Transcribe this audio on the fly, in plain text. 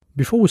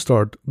Before we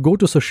start, go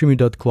to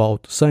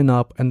sashimi.cloud, sign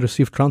up, and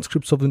receive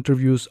transcripts of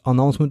interviews,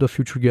 announcement of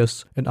future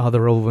guests, and other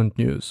relevant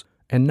news.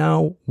 And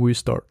now we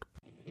start.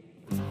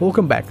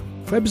 Welcome back.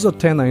 For episode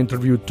 10, I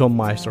interviewed Tom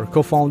Meister,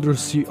 co-founder,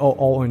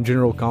 COO, and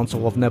general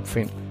counsel of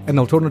Nepfin, an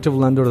alternative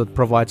lender that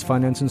provides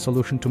financing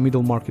solution to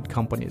middle-market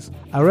companies.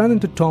 I ran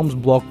into Tom's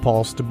blog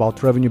post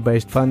about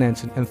revenue-based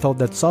financing and thought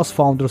that SaaS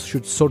founders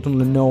should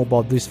certainly know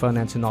about this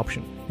financing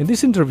option. In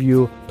this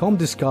interview, Tom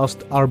discussed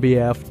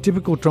RBF,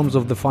 typical terms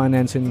of the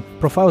financing,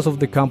 profiles of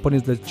the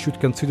companies that should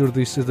consider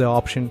this as the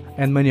option,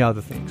 and many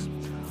other things.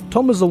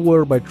 Tom is a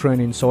lawyer by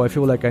training, so I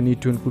feel like I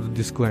need to include a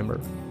disclaimer.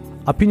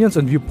 Opinions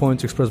and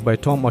viewpoints expressed by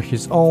Tom are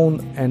his own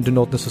and do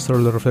not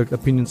necessarily reflect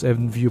opinions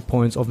and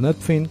viewpoints of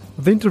Netfin.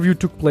 The interview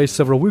took place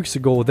several weeks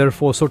ago,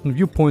 therefore certain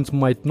viewpoints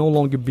might no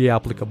longer be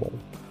applicable.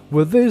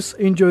 With this,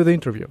 enjoy the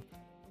interview.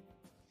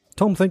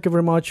 Tom, thank you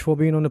very much for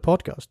being on the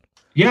podcast.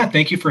 Yeah,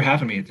 thank you for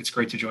having me. It's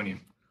great to join you.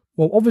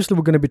 Well, obviously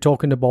we're going to be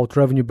talking about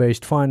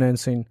revenue-based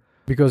financing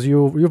because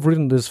you've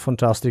written this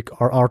fantastic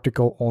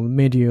article on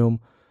Medium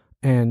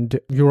and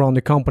you run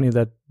a company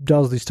that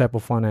does this type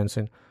of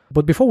financing.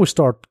 But before we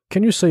start,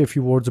 can you say a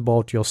few words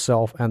about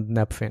yourself and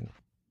Nepfin?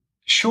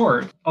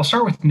 Sure. I'll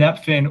start with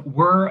Nepfin.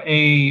 We're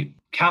a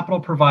capital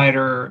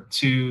provider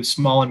to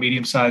small and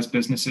medium-sized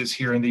businesses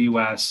here in the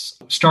U.S.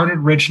 Started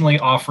originally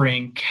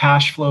offering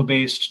cash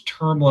flow-based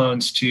term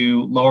loans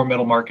to lower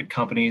middle market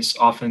companies,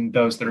 often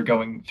those that are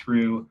going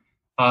through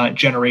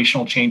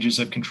generational changes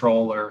of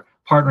control or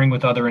partnering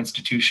with other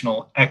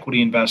institutional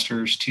equity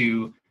investors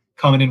to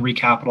come in and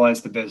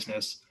recapitalize the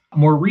business.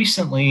 More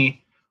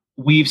recently,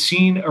 we've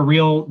seen a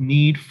real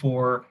need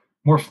for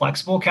more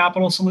flexible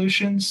capital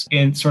solutions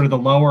in sort of the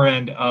lower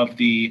end of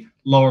the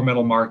lower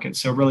middle market.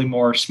 So really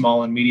more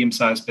small and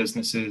medium-sized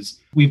businesses.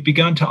 We've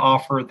begun to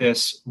offer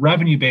this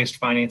revenue-based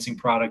financing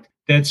product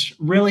that's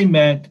really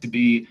meant to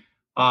be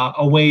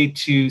a way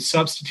to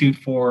substitute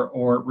for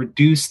or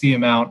reduce the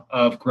amount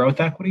of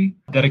growth equity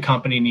that a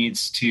company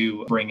needs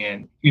to bring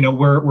in. You know,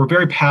 we're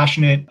very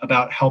passionate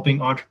about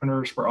helping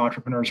entrepreneurs. We're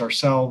entrepreneurs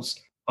ourselves.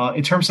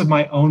 In terms of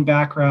my own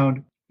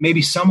background,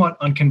 maybe somewhat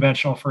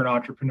unconventional for an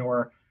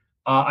entrepreneur.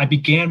 I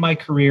began my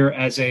career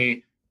as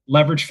a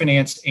leverage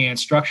finance and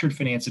structured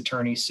finance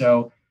attorney.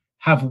 So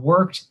have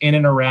worked in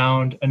and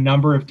around a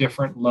number of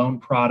different loan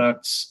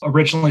products.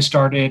 Originally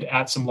started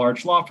at some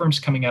large law firms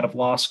coming out of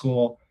law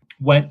school,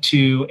 went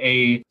to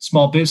a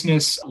small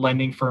business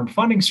lending firm,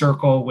 Funding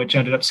Circle, which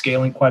ended up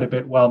scaling quite a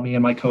bit while me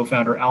and my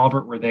co-founder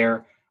Albert were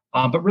there.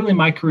 But really,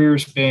 my career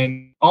has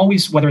been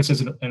always, whether it's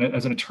as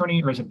an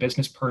attorney or as a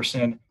business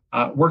person,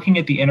 working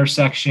at the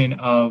intersection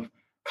of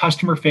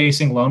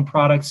customer-facing loan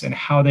products and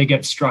how they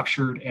get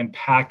structured and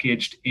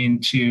packaged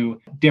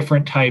into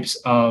different types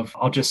of,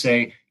 I'll just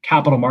say,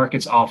 capital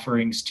markets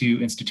offerings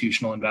to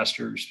institutional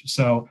investors.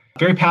 So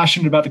very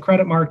passionate about the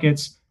credit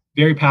markets,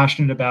 very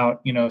passionate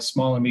about,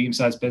 small and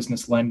medium-sized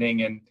business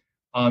lending, and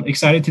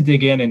excited to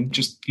dig in and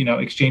just,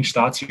 exchange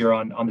thoughts here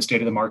on the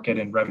state of the market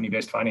and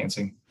revenue-based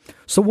financing.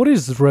 So what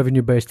is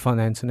revenue-based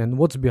financing and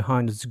what's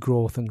behind its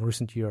growth in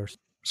recent years?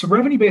 So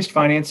revenue-based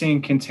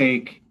financing can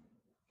take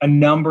a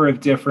number of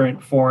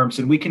different forms,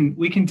 and we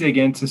can dig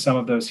into some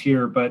of those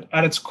here. But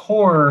at its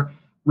core,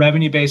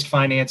 revenue-based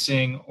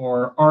financing,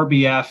 or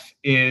RBF,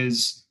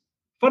 is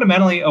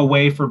fundamentally a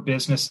way for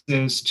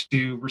businesses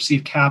to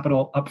receive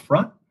capital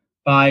upfront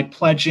by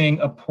pledging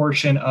a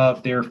portion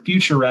of their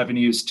future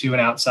revenues to an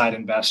outside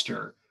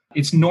investor.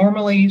 It's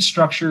normally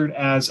structured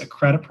as a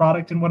credit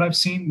product in what I've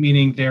seen,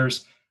 meaning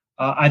there's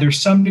either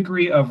some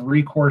degree of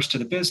recourse to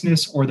the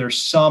business or there's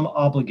some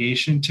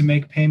obligation to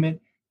make payment,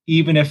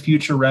 even if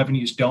future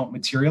revenues don't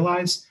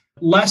materialize.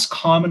 Less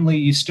commonly,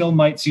 you still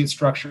might see it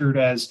structured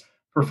as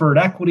preferred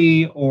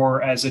equity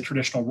or as a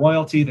traditional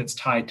royalty that's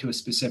tied to a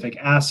specific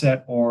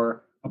asset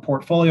or a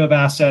portfolio of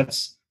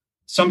assets.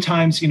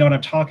 Sometimes, when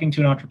I'm talking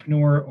to an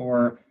entrepreneur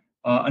or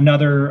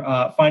another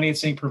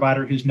financing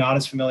provider who's not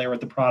as familiar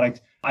with the product,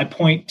 I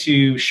point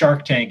to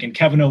Shark Tank, and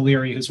Kevin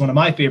O'Leary, who's one of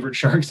my favorite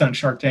sharks on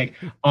Shark Tank,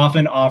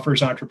 often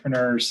offers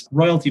entrepreneurs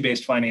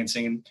royalty-based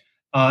financing.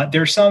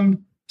 There's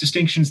some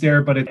distinctions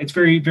there, but it's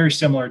very, very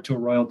similar to a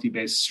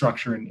royalty-based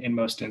structure in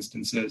most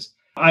instances.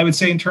 I would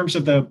say in terms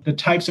of the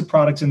types of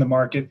products in the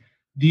market,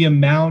 the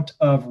amount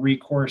of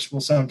recourse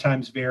will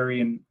sometimes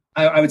vary. And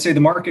I would say the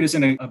market is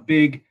in a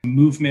big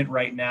movement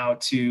right now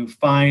to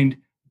find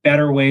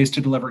better ways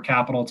to deliver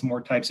capital to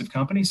more types of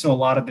companies. So a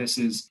lot of this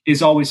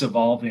is always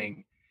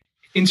evolving.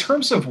 In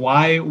terms of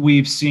why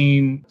we've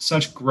seen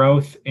such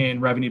growth in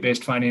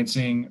revenue-based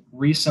financing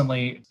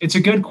recently, it's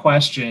a good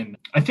question.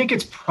 I think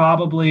it's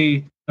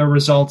probably the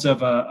result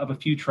of a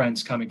few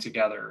trends coming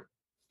together.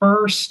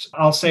 First,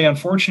 I'll say,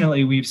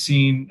 unfortunately, we've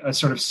seen a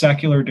sort of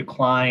secular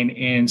decline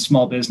in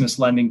small business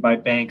lending by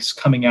banks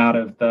coming out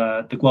of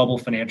the global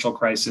financial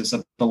crisis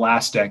of the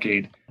last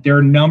decade. There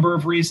are a number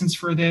of reasons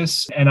for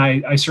this, and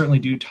I certainly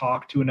do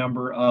talk to a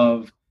number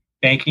of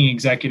banking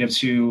executives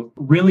who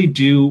really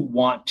do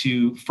want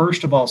to,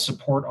 first of all,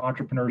 support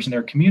entrepreneurs in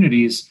their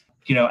communities,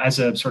 as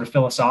a sort of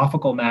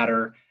philosophical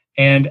matter,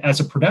 and as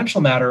a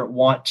prudential matter,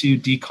 want to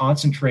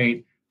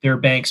deconcentrate their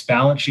bank's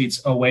balance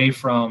sheets away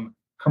from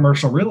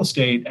commercial real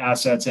estate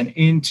assets and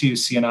into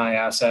C&I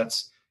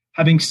assets.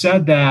 Having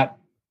said that,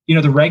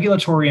 the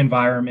regulatory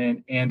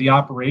environment and the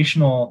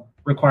operational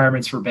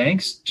requirements for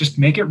banks just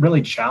make it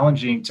really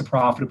challenging to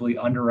profitably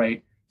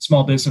underwrite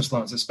small business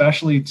loans,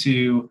 especially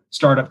to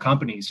startup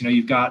companies.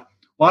 You've got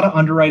a lot of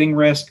underwriting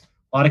risk,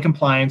 a lot of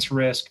compliance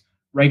risk,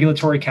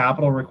 regulatory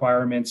capital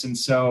requirements. And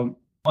so,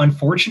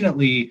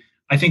 unfortunately,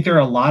 I think there are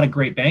a lot of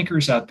great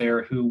bankers out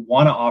there who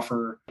want to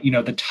offer,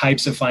 the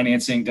types of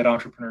financing that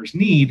entrepreneurs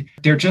need.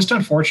 They're just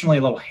unfortunately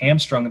a little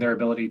hamstrung in their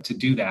ability to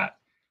do that.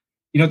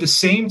 At the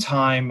same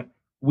time,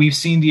 we've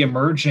seen the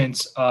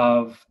emergence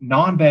of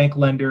non-bank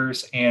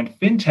lenders and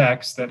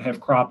fintechs that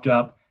have cropped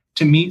up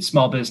to meet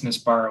small business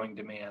borrowing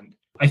demand.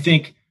 I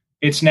think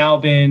it's now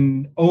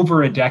been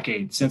over a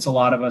decade since a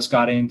lot of us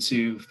got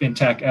into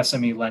fintech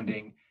SME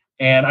lending.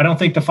 And I don't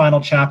think the final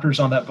chapters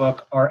on that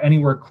book are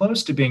anywhere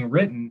close to being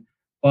written,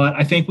 but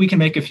I think we can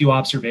make a few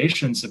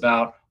observations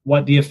about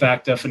what the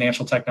effect of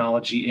financial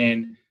technology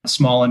in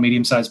small and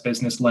medium-sized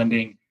business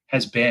lending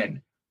has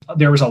been.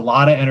 There was a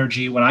lot of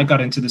energy when I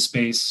got into the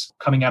space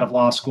coming out of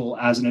law school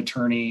as an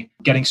attorney,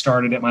 getting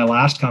started at my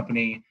last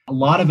company, a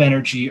lot of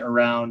energy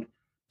around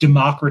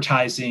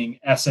democratizing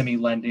SME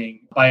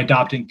lending by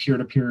adopting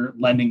peer-to-peer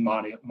lending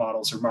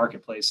models or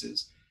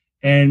marketplaces.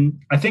 And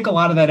I think a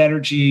lot of that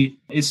energy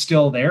is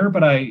still there,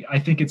 but I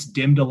think it's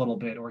dimmed a little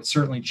bit, or it's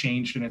certainly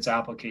changed in its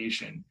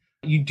application.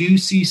 You do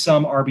see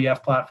some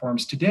RBF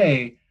platforms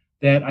today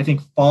that I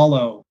think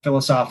follow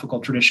philosophical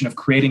tradition of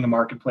creating a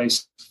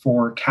marketplace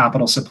for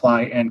capital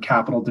supply and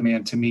capital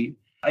demand to meet.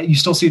 You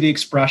still see the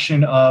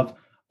expression of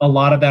a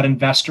lot of that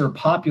investor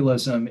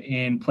populism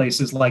in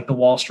places like the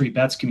Wall Street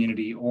Bets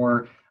community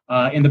or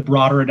in the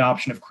broader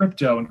adoption of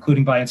crypto,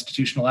 including by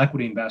institutional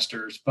equity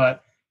investors.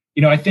 But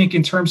I think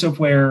in terms of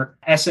where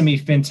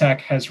SME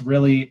fintech has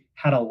really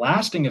had a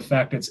lasting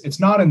effect, it's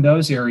not in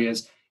those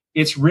areas.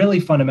 It's really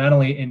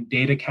fundamentally in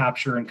data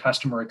capture and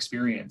customer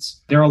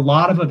experience. There are a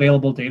lot of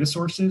available data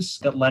sources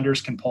that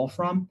lenders can pull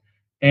from.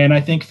 And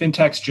I think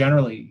fintechs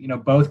generally,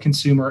 both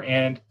consumer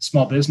and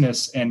small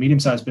business and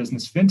medium-sized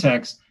business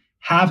fintechs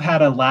have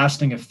had a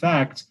lasting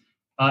effect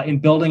in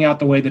building out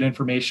the way that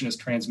information is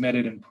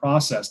transmitted and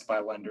processed by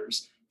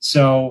lenders.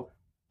 So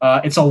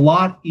it's a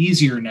lot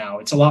easier now.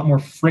 It's a lot more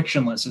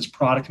frictionless, as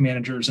product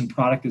managers and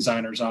product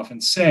designers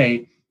often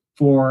say,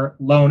 for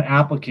loan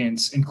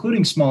applicants,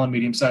 including small and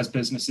medium-sized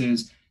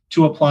businesses,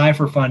 to apply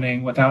for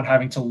funding without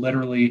having to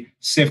literally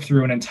sift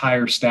through an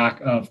entire stack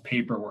of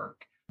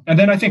paperwork. And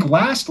then I think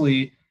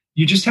lastly,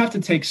 you just have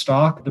to take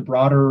stock of the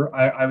broader,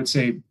 I would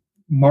say,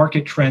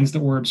 market trends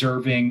that we're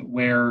observing,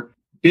 where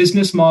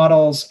business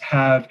models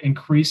have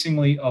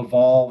increasingly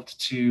evolved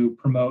to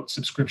promote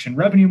subscription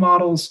revenue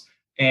models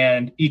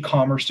and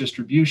e-commerce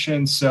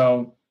distribution.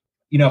 So,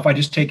 if I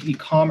just take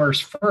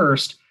e-commerce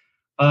first,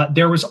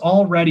 there was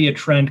already a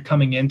trend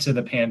coming into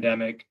the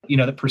pandemic,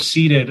 that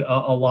preceded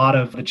a lot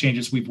of the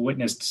changes we've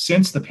witnessed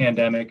since the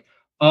pandemic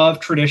of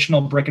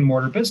traditional brick and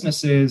mortar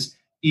businesses,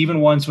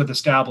 even ones with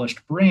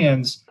established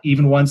brands,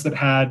 even ones that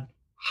had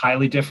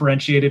highly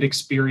differentiated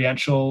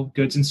experiential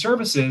goods and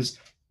services,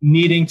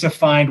 needing to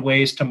find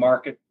ways to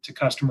market to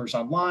customers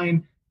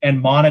online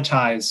and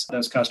monetize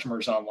those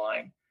customers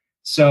online.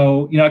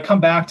 So, I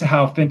come back to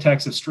how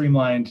fintechs have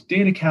streamlined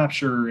data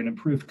capture and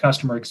improved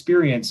customer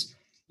experience.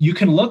 You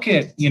can look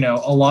at,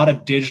 a lot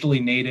of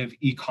digitally native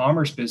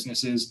e-commerce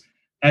businesses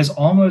as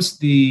almost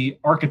the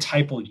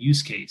archetypal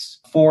use case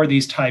for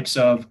these types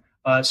of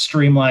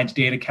streamlined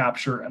data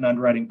capture and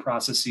underwriting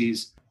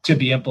processes to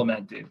be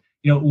implemented.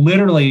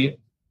 Literally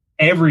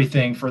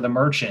everything for the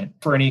merchant,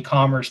 for an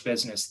e-commerce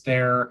business,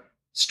 their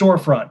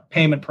storefront,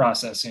 payment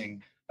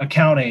processing,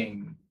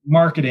 accounting,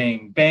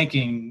 marketing,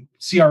 banking,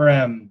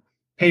 CRM,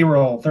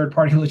 payroll,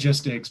 third-party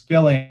logistics,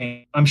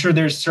 billing. I'm sure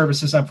there's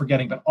services I'm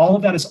forgetting, but all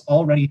of that is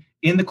already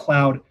in the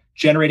cloud,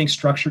 generating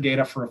structured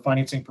data for a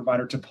financing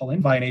provider to pull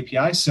in via an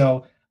API.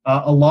 So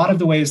a lot of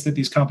the ways that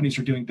these companies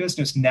are doing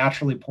business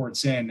naturally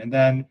ports in. And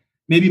then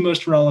maybe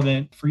most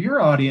relevant for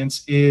your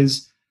audience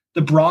is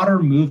the broader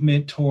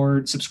movement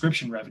toward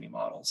subscription revenue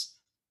models.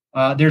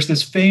 There's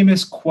this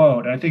famous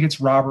quote, and I think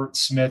it's Robert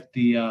Smith,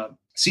 the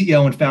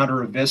CEO and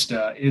founder of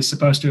Vista, is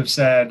supposed to have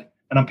said,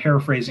 and I'm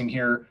paraphrasing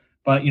here,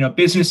 but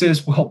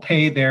businesses will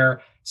pay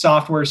their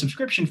software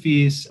subscription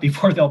fees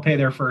before they'll pay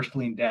their first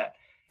lien debt.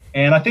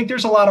 And I think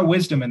there's a lot of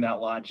wisdom in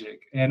that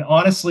logic. And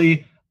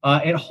honestly,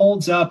 it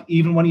holds up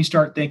even when you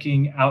start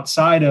thinking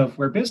outside of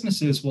where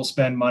businesses will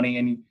spend money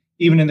and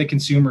even in the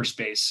consumer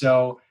space.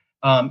 So,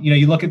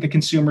 you look at the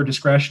consumer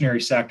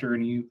discretionary sector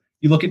and you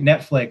look at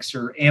Netflix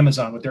or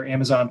Amazon with their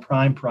Amazon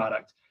Prime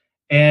product,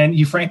 and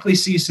you frankly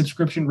see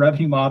subscription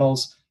revenue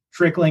models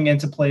trickling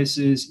into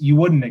places you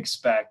wouldn't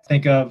expect.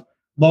 Think of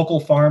local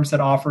farms that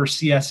offer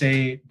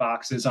CSA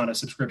boxes on a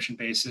subscription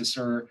basis,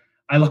 or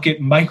I look at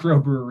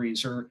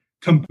microbreweries or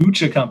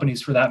kombucha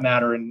companies for that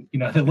matter. And,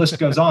 the list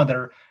goes on that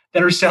are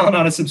that are selling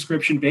on a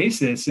subscription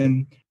basis.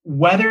 And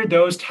whether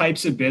those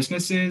types of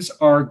businesses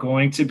are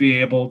going to be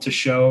able to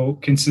show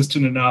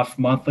consistent enough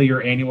monthly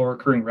or annual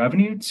recurring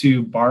revenue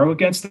to borrow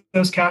against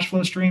those cash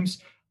flow streams,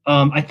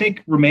 I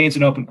think remains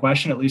an open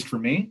question, at least for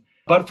me.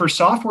 But for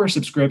software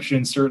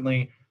subscriptions,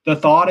 certainly the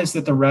thought is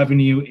that the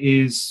revenue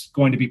is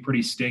going to be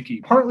pretty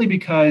sticky, partly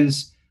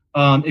because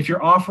if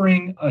you're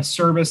offering a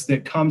service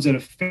that comes at a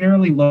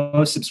fairly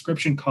low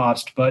subscription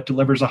cost, but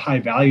delivers a high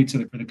value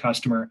for the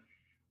customer,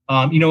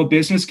 a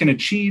business can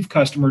achieve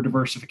customer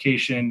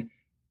diversification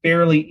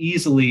fairly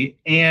easily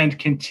and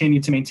continue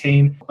to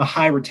maintain a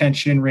high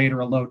retention rate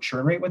or a low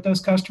churn rate with those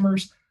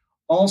customers.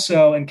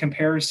 Also, in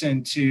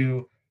comparison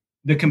to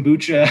the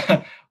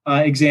kombucha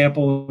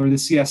example or the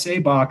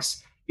CSA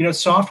box,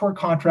 software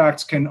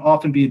contracts can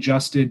often be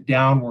adjusted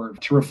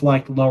downward to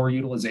reflect lower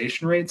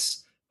utilization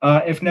rates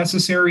if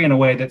necessary, in a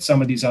way that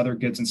some of these other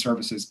goods and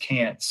services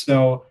can't.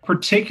 So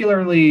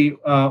particularly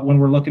when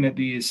we're looking at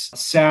these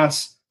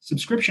SaaS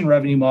subscription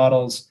revenue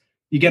models,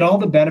 you get all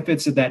the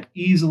benefits of that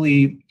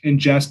easily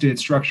ingested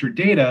structured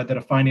data that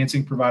a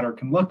financing provider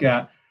can look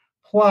at.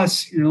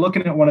 Plus, you're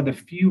looking at one of the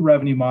few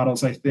revenue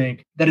models, I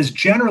think, that is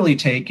generally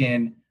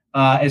taken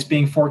as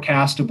being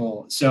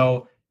forecastable.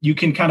 So you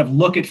can kind of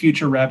look at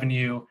future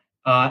revenue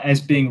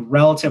as being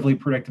relatively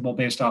predictable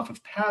based off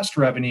of past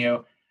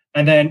revenue.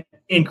 And then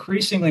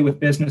increasingly with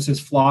businesses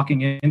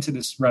flocking into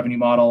this revenue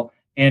model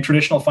and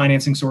traditional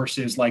financing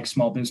sources like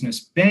small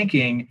business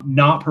banking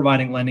not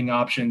providing lending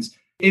options,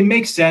 it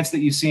makes sense that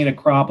you've seen a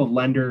crop of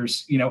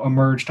lenders,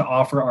 emerge to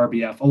offer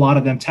RBF, a lot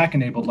of them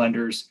tech-enabled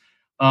lenders.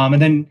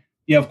 And then,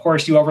 of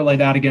course, you overlay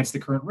that against the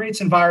current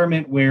rates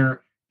environment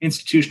where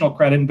institutional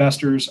credit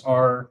investors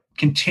are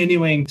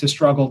continuing to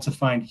struggle to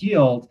find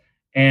yield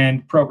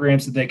and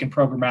programs that they can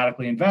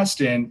programmatically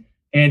invest in.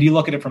 And you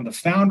look at it from the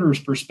founder's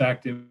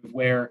perspective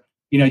where,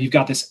 you've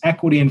got this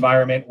equity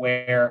environment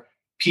where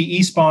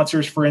PE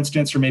sponsors, for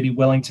instance, are maybe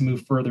willing to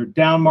move further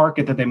down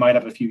market that they might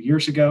have a few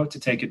years ago to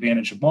take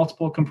advantage of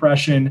multiple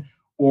compression,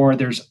 or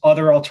there's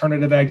other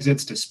alternative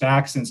exits to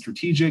SPACs and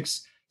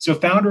strategics. So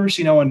founders,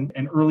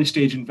 and early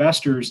stage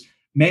investors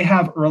may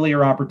have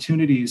earlier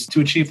opportunities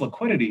to achieve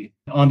liquidity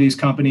on these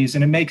companies.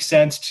 And it makes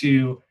sense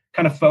to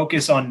kind of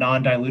focus on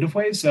non-dilutive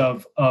ways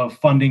of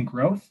funding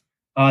growth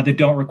that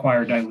don't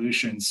require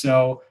dilution.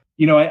 So,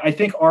 I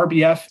think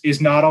RBF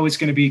is not always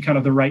going to be kind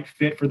of the right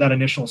fit for that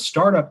initial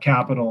startup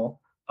capital.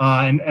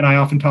 And I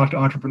often talk to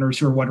entrepreneurs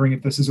who are wondering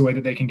if this is a way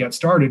that they can get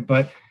started.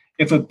 But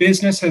if a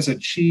business has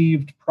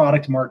achieved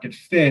product market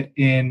fit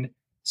in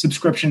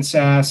subscription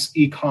SaaS,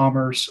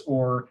 e-commerce,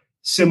 or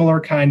similar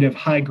kind of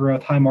high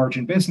growth, high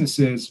margin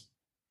businesses,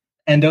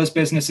 and those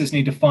businesses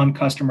need to fund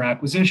customer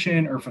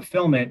acquisition or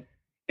fulfillment,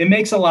 it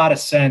makes a lot of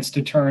sense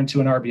to turn to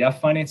an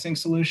RBF financing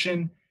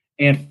solution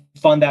and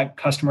fund that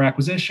customer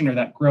acquisition or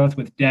that growth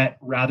with debt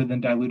rather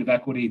than dilutive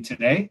equity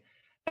today.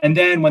 And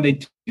then when they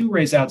do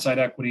raise outside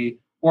equity,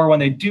 or when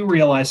they do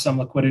realize some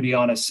liquidity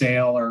on a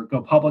sale or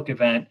go public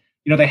event,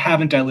 they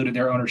haven't diluted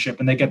their ownership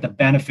and they get the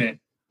benefit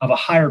of a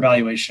higher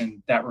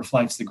valuation that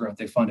reflects the growth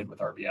they funded with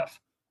RBF.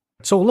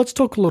 So let's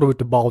talk a little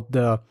bit about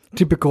the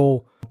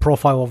typical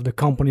profile of the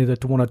company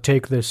that want to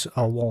take this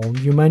loan.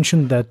 You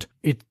mentioned that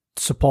it's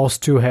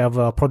supposed to have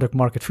a product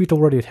market fit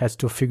already. It has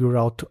to figure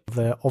out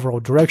the overall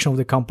direction of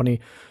the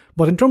company.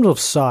 But in terms of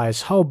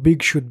size, how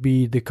big should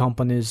be the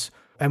company's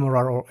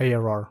MRR or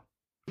ARR?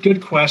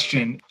 Good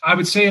question. I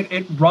would say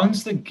it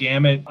runs the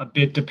gamut a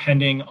bit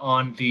depending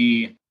on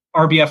the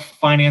RBF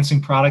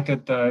financing product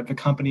that the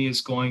company is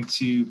going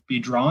to be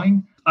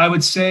drawing. I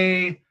would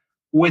say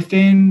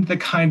within the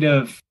kind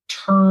of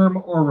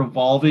term or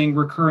revolving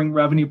recurring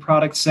revenue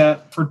product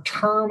set, for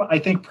term, I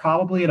think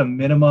probably at a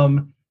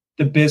minimum,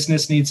 the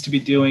business needs to be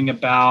doing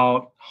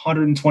about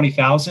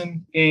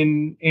 $120,000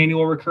 in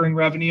annual recurring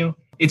revenue.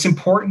 It's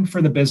important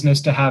for the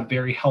business to have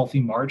very healthy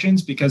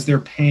margins because they're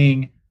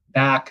paying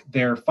back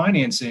their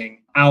financing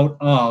out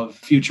of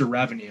future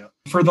revenue.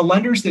 For the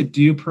lenders that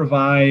do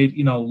provide,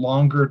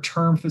 longer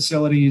term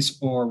facilities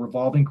or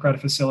revolving credit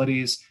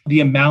facilities,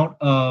 the amount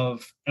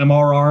of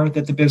MRR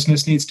that the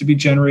business needs to be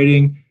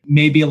generating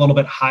may be a little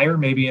bit higher,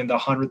 maybe in the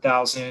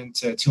 $100,000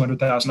 to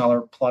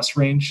 $200,000 plus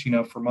range,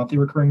 for monthly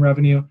recurring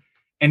revenue.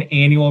 And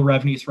annual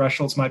revenue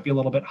thresholds might be a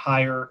little bit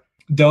higher.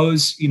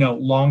 Those,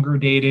 longer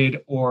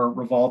dated or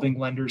revolving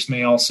lenders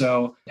may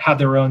also have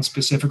their own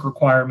specific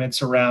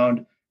requirements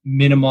around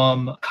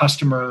minimum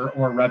customer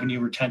or revenue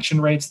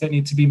retention rates that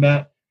need to be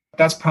met.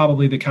 That's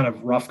probably the kind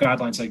of rough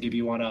guidelines I give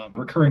you on a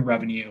recurring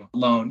revenue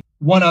loan.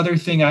 One other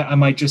thing I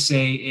might just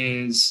say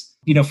is,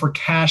 for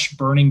cash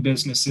burning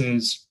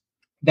businesses,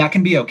 that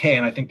can be okay.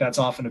 And I think that's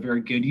often a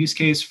very good use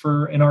case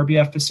for an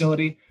RBF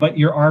facility. But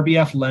your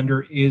RBF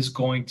lender is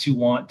going to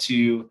want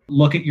to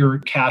look at your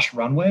cash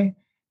runway.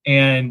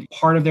 And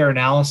part of their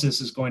analysis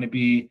is going to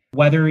be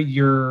whether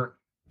you're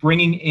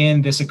bringing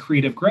in this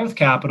accretive growth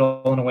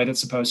capital in a way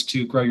that's supposed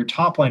to grow your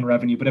top line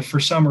revenue. But if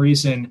for some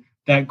reason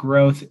that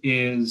growth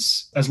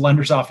is, as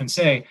lenders often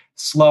say,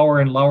 slower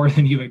and lower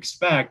than you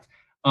expect,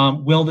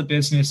 will the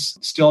business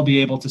still be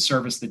able to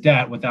service the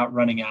debt without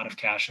running out of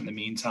cash in the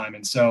meantime?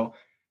 And so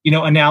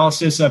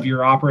analysis of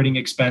your operating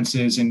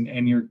expenses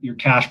and your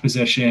cash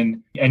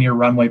position and your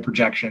runway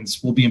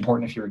projections will be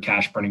important if you're a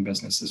cash burning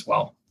business as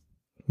well.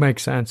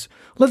 Makes sense.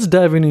 Let's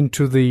dive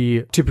into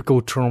the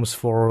typical terms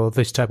for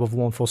this type of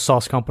loan for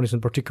SaaS companies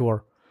in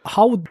particular.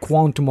 How would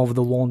quantum of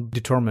the loan be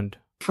determined?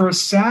 For a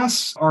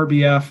SaaS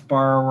RBF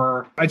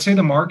borrower, I'd say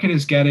the market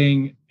is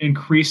getting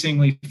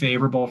increasingly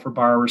favorable for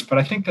borrowers, but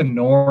I think the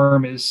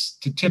norm is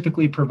to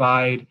typically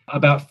provide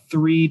about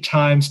 3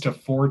 times to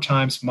 4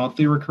 times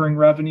monthly recurring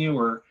revenue,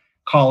 or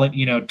call it,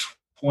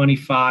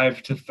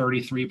 25 to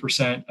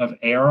 33% of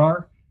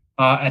ARR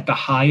at the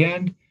high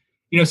end.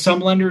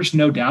 Some lenders,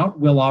 no doubt,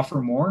 will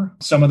offer more.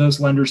 Some of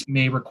those lenders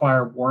may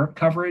require warrant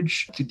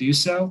coverage to do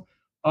so.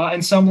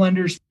 And some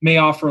lenders may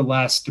offer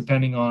less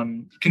depending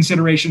on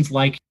considerations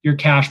like your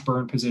cash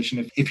burn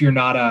position if you're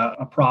not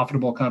a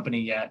profitable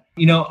company yet.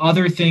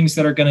 Other things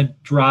that are going to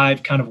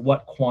drive kind of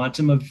what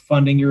quantum of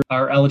funding you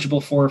are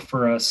eligible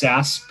for a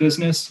SaaS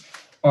business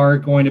are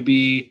going to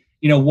be,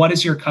 what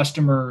is your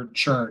customer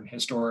churn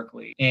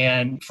historically?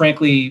 And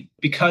frankly,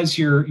 because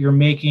you're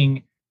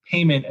making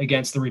payment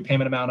against the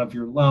repayment amount of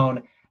your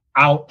loan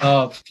out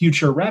of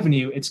future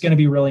revenue, it's going to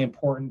be really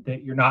important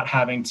that you're not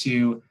having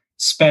to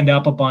spend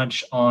up a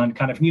bunch on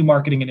kind of new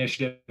marketing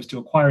initiatives to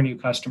acquire new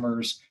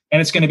customers.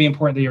 And it's going to be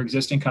important that your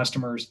existing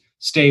customers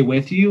stay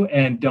with you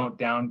and don't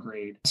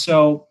downgrade.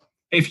 So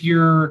if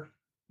you're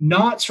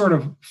not sort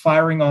of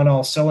firing on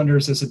all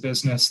cylinders as a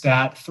business,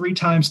 that 3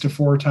 times to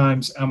 4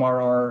 times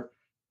MRR,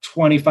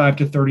 25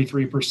 to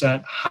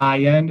 33%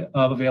 high end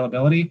of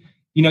availability,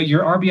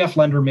 your RBF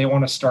lender may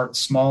want to start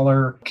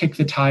smaller, kick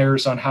the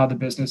tires on how the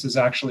business is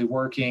actually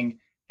working.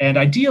 And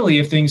ideally,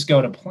 if things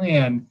go to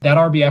plan, that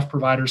RBF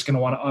provider is going to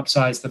want to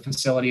upsize the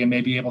facility and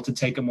may be able to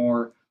take a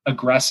more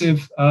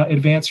aggressive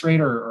advance rate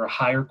or a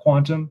higher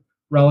quantum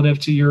relative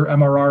to your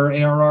MRR or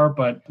ARR.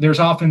 But there's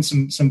often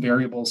some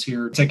variables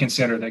here to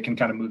consider that can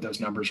kind of move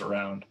those numbers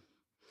around.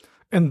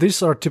 And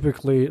these are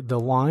typically the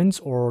lines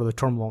or the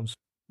term loans?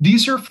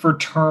 These are for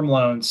term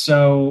loans.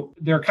 So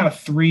there are kind of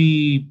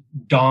 3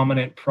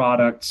 dominant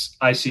products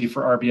I see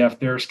for RBF.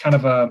 There's kind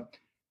of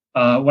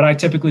what I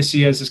typically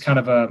see as is kind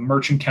of a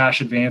merchant cash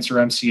advance or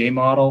MCA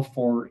model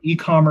for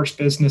e-commerce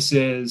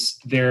businesses.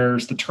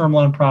 There's the term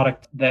loan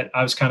product that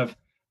I was kind of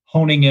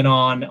honing in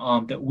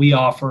on that we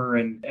offer.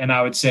 And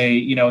I would say,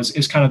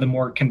 is kind of the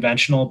more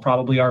conventional,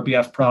 probably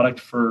RBF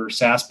product for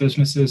SaaS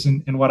businesses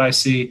in what I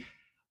see.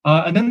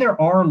 And then there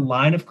are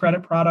line of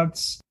credit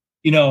products.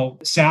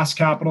 SaaS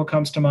Capital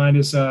comes to mind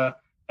as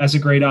a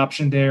great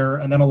option there.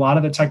 And then a lot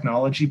of the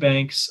technology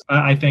banks,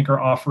 I think, are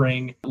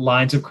offering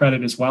lines of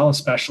credit as well,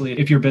 especially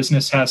if your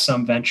business has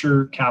some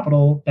venture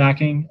capital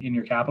backing in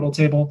your capital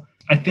table.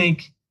 I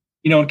think,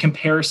 in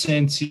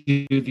comparison to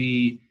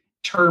the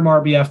term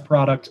RBF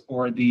product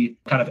or the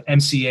kind of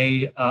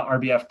MCA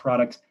RBF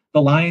product,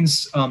 the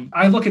lines,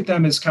 I look at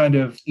them as kind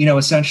of,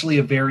 essentially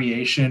a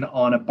variation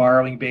on a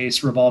borrowing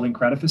base revolving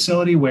credit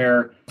facility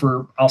where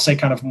for, I'll say,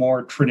 kind of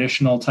more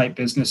traditional type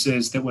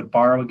businesses that would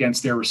borrow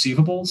against their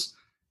receivables.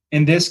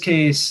 In this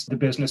case, the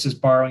business is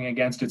borrowing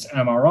against its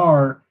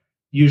MRR,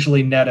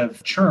 usually net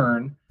of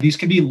churn. These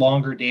can be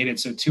longer dated,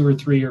 so 2 or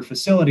 3 year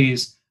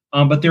facilities,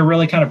 but they're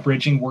really kind of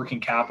bridging working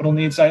capital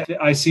needs.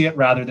 I see it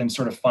rather than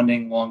sort of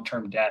funding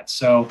long-term debt.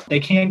 So they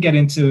can get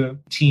into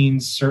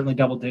teens, certainly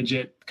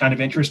double-digit kind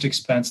of interest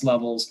expense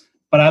levels.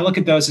 But I look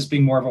at those as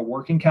being more of a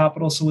working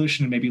capital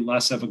solution and maybe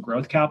less of a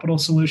growth capital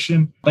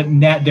solution. But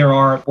net, there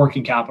are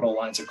working capital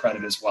lines of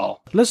credit as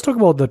well. Let's talk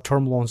about the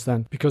term loans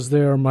then, because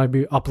they might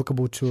be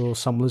applicable to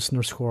some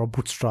listeners who are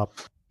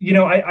bootstrapped.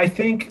 I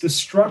think the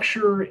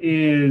structure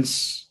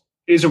is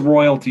a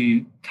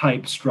royalty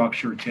type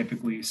structure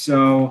typically.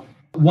 So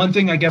one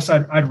thing I guess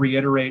I'd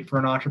reiterate for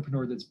an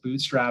entrepreneur that's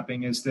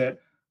bootstrapping is that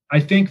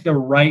I think the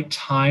right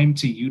time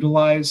to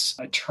utilize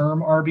a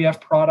term RBF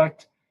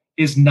product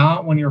is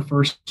not when you're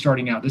first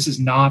starting out. This is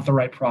not the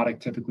right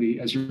product typically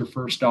as your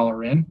first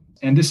dollar in.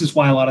 And this is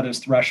why a lot of those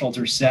thresholds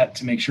are set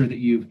to make sure that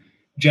you've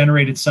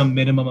generated some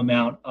minimum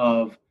amount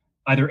of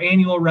either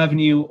annual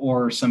revenue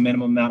or some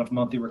minimum amount of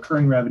monthly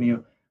recurring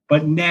revenue.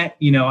 But net,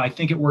 I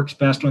think it works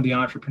best when the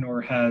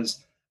entrepreneur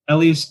has at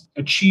least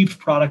achieved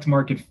product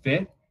market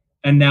fit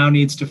and now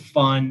needs to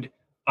fund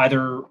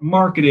either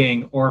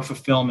marketing or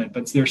fulfillment,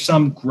 but there's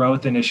some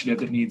growth initiative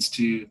that needs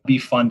to be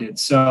funded.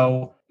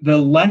 So the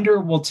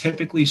lender will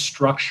typically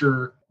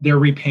structure their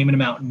repayment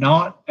amount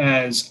not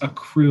as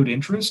accrued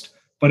interest,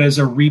 but as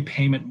a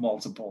repayment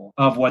multiple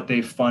of what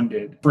they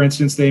funded. For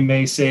instance, they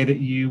may say that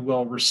you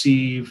will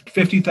receive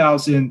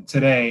 $50,000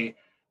 today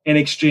in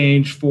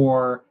exchange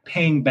for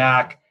paying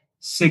back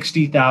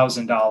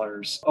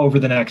 $60,000 over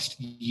the next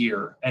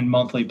year and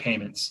monthly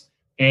payments.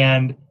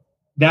 And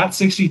that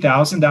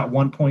 60,000, that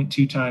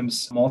 1.2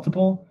 times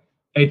multiple,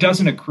 it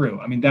doesn't accrue.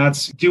 I mean,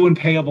 that's due and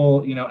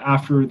payable,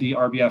 after the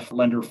RBF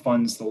lender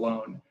funds the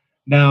loan.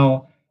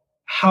 Now,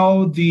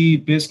 how the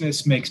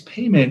business makes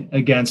payment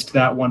against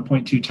that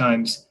 1.2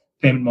 times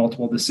payment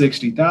multiple, the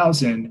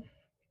 60,000,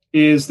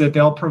 is that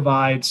they'll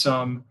provide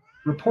some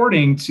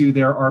reporting to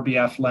their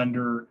RBF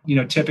lender,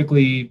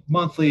 typically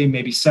monthly,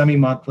 maybe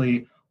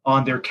semi-monthly,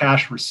 on their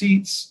cash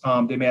receipts.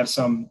 They may have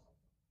some,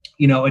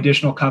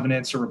 additional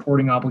covenants or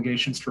reporting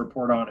obligations to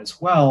report on as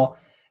well.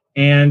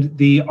 And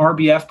the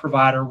RBF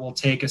provider will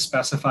take a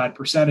specified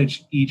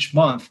percentage each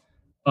month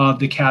of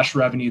the cash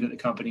revenue that the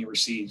company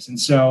receives. And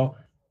so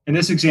in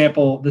this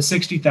example, the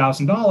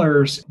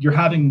 $60,000, you're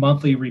having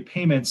monthly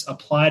repayments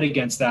applied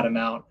against that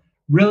amount,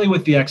 really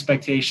with the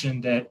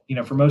expectation that,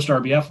 for most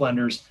RBF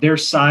lenders, they're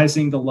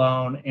sizing the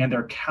loan and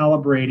they're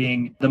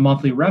calibrating the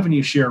monthly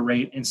revenue share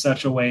rate in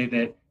such a way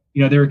that,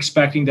 they're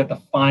expecting that the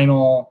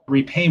final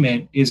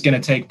repayment is going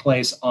to take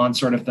place on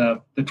sort of the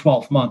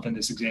 12th month in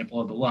this example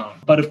of the loan.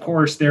 But of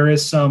course, there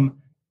is some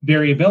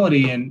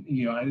variability and,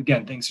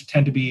 again, things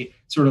tend to be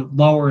sort of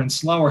lower and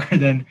slower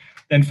than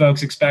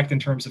folks expect in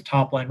terms of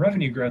top line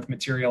revenue growth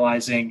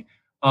materializing.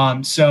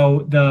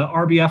 So the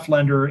RBF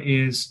lender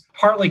is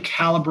partly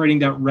calibrating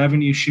that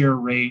revenue share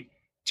rate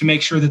to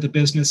make sure that the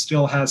business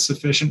still has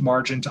sufficient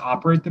margin to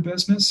operate the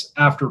business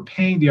after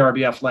paying the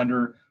RBF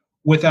lender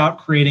without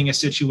creating a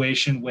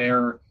situation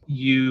where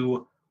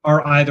you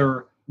are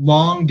either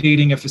long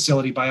dating a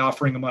facility by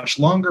offering a much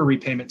longer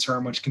repayment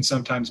term, which can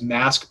sometimes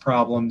mask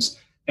problems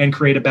and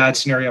create a bad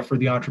scenario for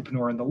the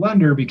entrepreneur and the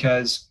lender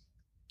because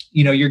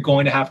you're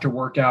going to have to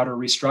work out or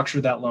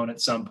restructure that loan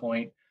at some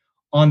point.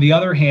 On the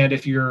other hand,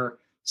 if you're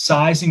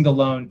sizing the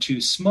loan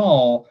too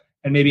small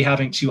and maybe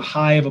having too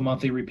high of a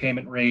monthly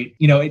repayment rate,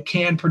 it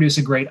can produce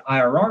a great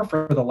IRR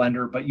for the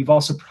lender, but you've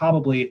also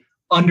probably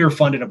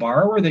underfunded a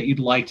borrower that you'd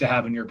like to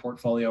have in your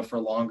portfolio for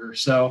longer.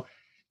 So,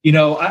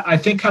 I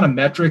think kind of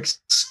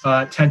metrics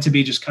tend to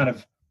be just kind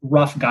of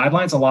rough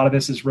guidelines. A lot of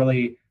this is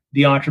really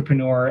the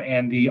entrepreneur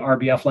and the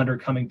RBF lender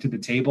coming to the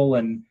table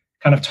and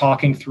kind of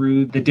talking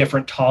through the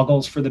different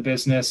toggles for the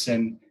business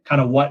and kind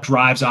of what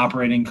drives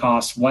operating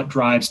costs, what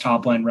drives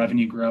top line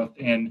revenue growth,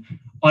 and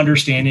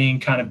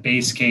understanding kind of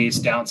base case,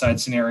 downside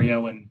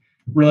scenario, and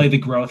really the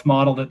growth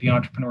model that the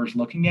entrepreneur is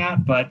looking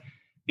at. But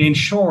in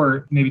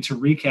short, maybe to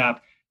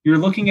recap, you're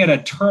looking at a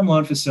term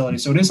loan facility.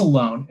 So it is a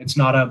loan. It's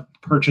not a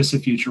purchase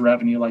of future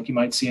revenue like you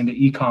might see in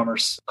the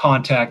e-commerce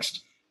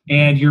context.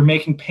 And you're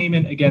making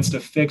payment against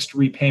a fixed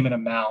repayment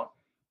amount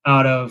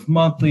out of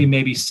monthly,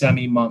 maybe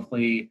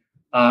semi-monthly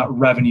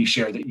revenue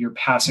share that you're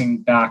passing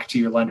back to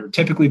your lender,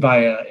 typically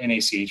via an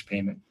ACH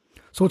payment.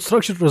 So it's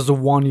structured as a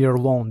 1-year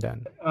loan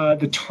then?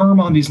 The term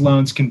on these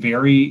loans can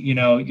vary.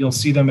 You'll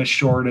see them as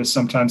short as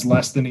sometimes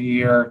less than a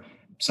year.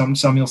 Some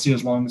you'll see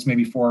as long as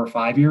maybe 4 or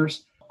 5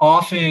 years.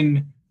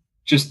 Often,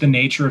 just the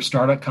nature of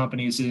startup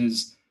companies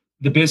is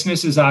the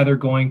business is either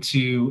going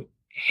to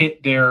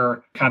hit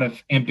their kind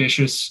of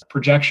ambitious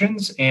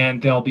projections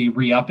and they'll be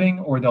re-upping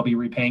or they'll be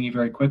repaying you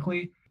very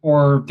quickly,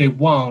 or they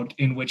won't,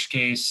 in which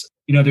case,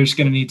 there's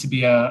going to need to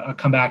be a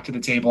comeback to the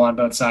table on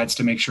both sides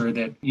to make sure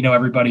that,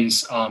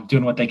 everybody's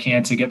doing what they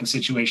can to get the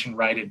situation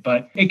righted.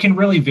 But it can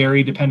really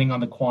vary depending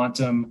on the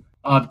quantum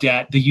of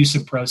debt, the use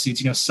of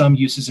proceeds. Some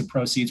uses of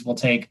proceeds will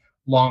take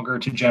longer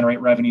to generate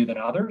revenue than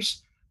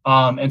others.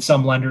 And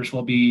some lenders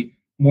will be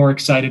more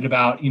excited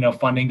about,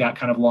 funding that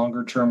kind of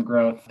longer term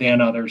growth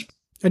than others.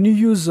 And you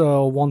use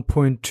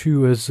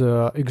 1.2 as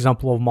an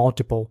example of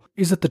multiple.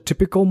 Is it the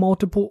typical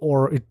multiple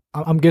or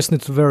I'm guessing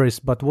it varies,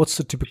 but what's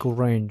the typical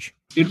range?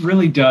 It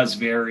really does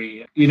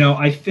vary.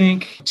 I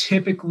think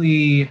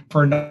typically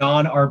for a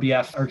non-bank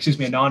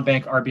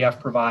RBF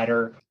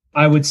provider,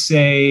 I would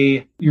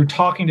say you're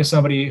talking to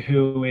somebody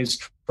who is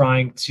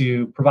trying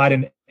to provide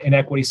an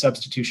equity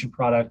substitution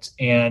product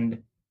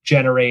and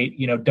generate,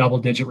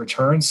 double-digit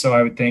returns. So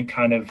I would think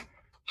kind of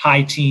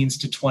high teens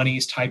to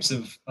 20s types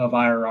of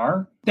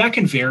IRR. That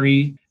can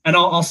vary. And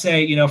I'll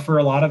say, for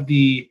a lot of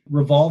the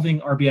revolving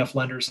RBF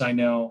lenders I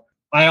know,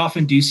 I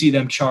often do see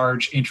them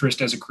charge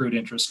interest as accrued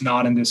interest,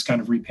 not in this kind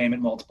of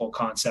repayment multiple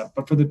concept.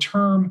 But for the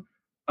term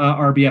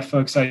RBF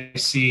folks I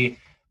see,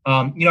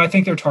 I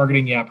think they're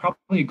targeting,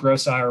 probably a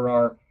gross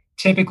IRR,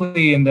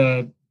 typically in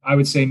I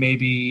would say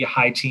maybe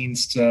high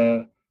teens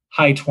to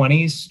high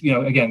 20s,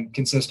 again,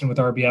 consistent with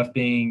RBF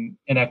being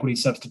an equity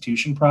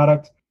substitution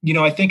product.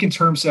 I think in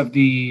terms of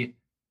the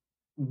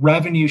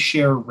revenue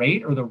share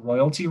rate or the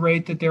royalty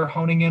rate that they're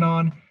honing in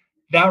on,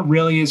 that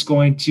really is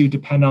going to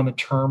depend on the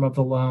term of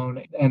the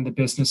loan and the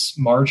business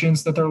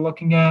margins that they're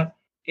looking at.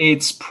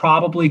 It's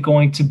probably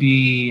going to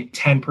be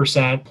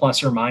 10%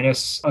 plus or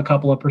minus a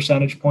couple of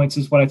percentage points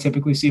is what I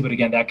typically see. But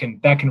again, that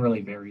can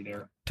really vary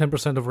there.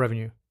 10% of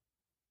revenue.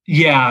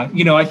 Yeah,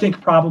 I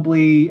think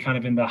probably kind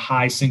of in the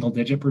high single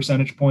digit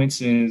percentage points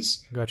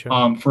is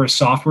Gotcha. For a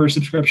software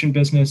subscription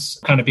business,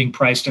 kind of being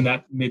priced in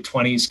that mid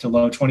 20s to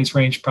low 20s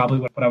range, probably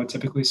what I would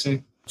typically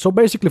see. So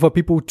basically for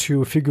people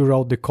to figure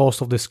out the cost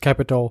of this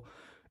capital,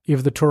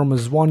 if the term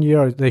is 1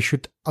 year, they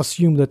should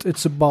assume that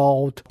it's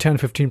about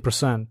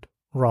 10-15%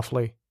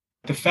 roughly.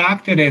 The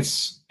fact that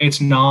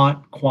it's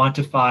not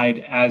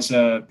quantified as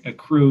a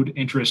accrued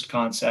interest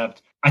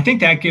concept, I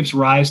think that gives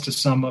rise to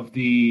some of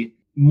the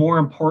more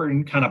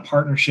important kind of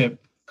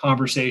partnership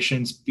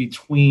conversations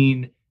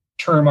between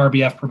term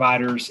RBF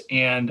providers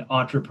and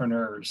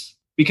entrepreneurs.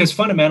 Because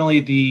fundamentally,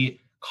 the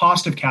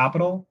cost of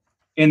capital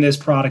in this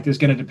product is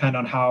going to depend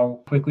on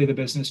how quickly the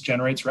business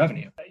generates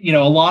revenue. A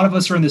lot of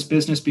us are in this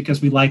business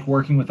because we like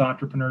working with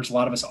entrepreneurs. A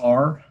lot of us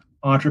are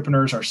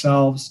entrepreneurs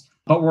ourselves,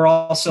 but we're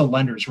also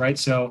lenders, right?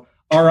 So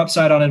our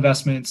upside on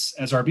investments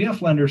as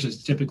RBF lenders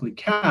is typically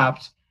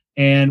capped,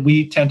 and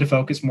we tend to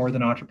focus more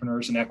than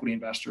entrepreneurs and equity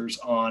investors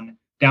on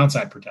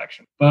downside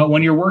protection. But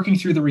when you're working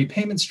through the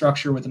repayment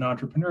structure with an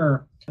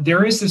entrepreneur,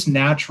 there is this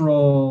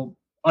natural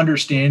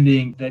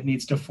understanding that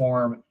needs to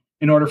form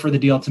in order for the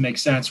deal to make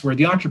sense, where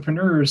the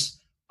entrepreneurs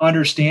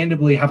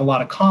understandably have a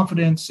lot of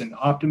confidence and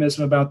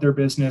optimism about their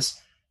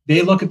business.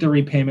 They look at the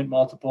repayment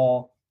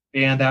multiple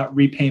and that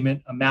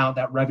repayment amount,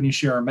 that revenue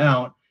share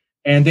amount,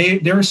 and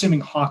they're assuming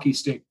hockey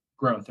stick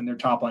growth in their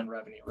top line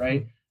revenue,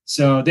 right?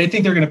 So they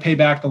think they're going to pay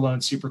back the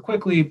loan super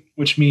quickly,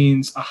 which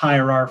means a high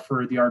IRR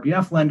for the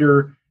RBF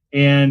lender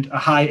and a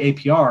high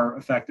APR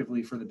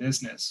effectively for the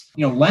business.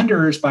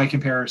 Lenders, by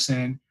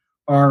comparison,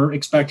 are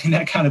expecting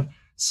that kind of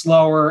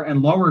slower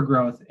and lower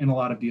growth in a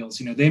lot of deals.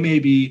 They may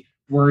be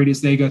worried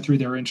as they go through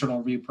their internal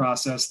review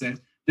process that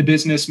the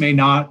business may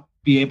not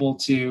be able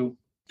to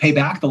pay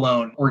back the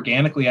loan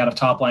organically out of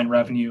top line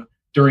revenue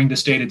during the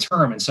stated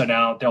term. And so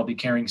now they'll be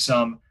carrying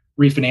some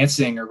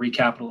refinancing or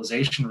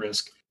recapitalization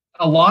risk.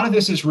 A lot of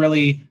this is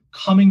really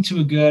coming to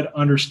a good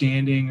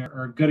understanding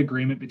or a good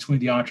agreement between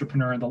the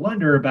entrepreneur and the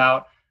lender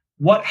about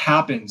what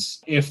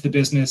happens if the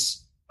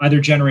business either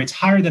generates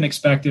higher than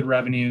expected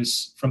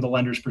revenues from the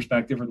lender's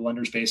perspective or the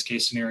lender's base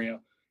case scenario,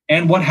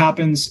 and what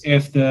happens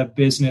if the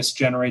business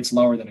generates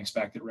lower than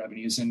expected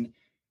revenues. And,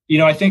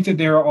 I think that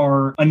there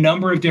are a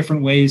number of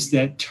different ways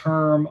that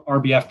term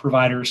RBF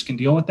providers can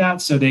deal with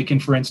that. So they can,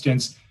 for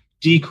instance,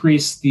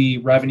 decrease the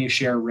revenue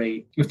share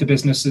rate if the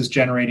business is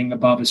generating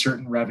above a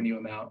certain revenue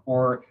amount,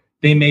 or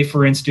they may,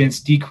 for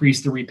instance,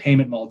 decrease the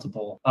repayment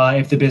multiple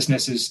if the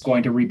business is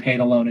going to repay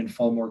the loan in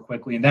full more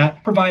quickly. And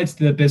that provides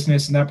the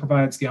business and that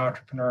provides the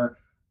entrepreneur,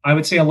 I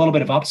would say, a little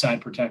bit of upside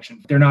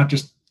protection. They're not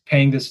just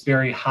paying this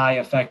very high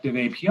effective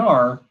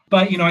APR,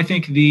 but, I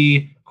think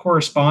the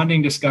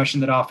corresponding discussion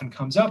that often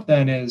comes up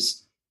then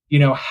is,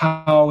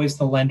 how is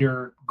the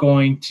lender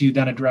going to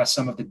then address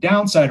some of the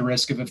downside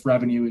risk if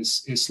revenue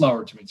is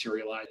slower to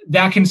materialize?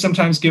 That can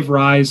sometimes give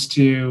rise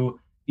to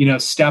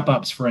step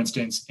ups, for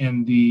instance,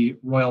 in the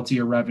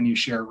royalty or revenue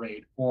share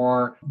rate,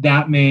 or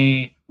that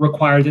may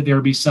require that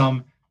there be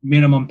some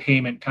minimum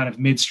payment kind of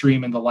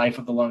midstream in the life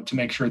of the loan to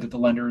make sure that the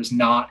lender is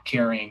not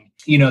carrying,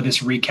 this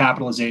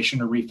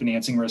recapitalization or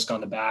refinancing risk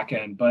on the back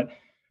end. But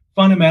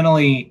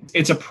fundamentally,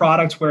 it's a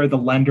product where the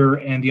lender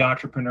and the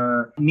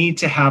entrepreneur need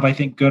to have, I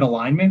think, good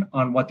alignment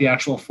on what the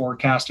actual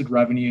forecasted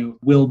revenue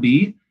will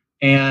be,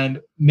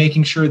 and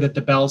making sure that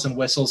the bells and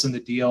whistles in the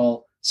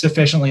deal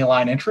sufficiently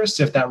align interests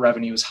if that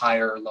revenue is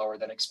higher or lower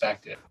than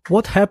expected.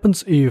 What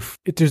happens if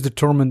it is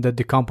determined that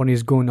the company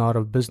is going out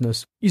of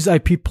business? Is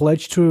IP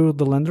pledged to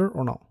the lender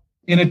or no?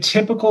 In a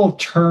typical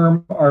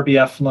term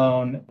RBF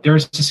loan,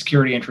 there's a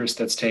security interest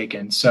that's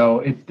taken.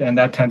 And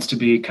that tends to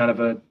be kind of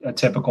a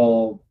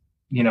typical,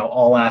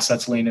 all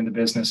assets lien in the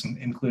business,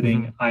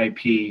 including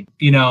IP.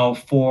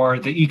 For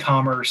the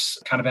e-commerce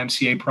kind of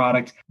MCA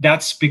product,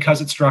 that's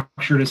because it's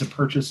structured as a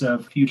purchase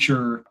of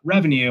future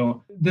revenue.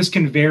 This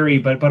can vary,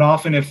 but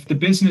often if the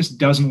business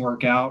doesn't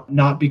work out,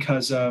 not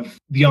because of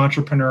the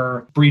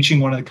entrepreneur breaching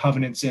one of the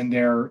covenants in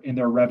their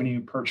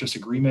revenue purchase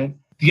agreement,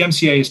 the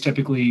MCA is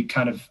typically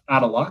kind of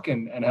out of luck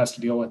and has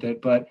to deal with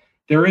it. But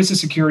there is a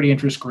security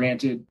interest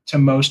granted to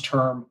most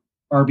term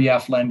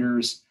RBF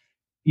lenders.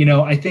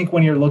 I think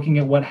when you're looking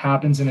at what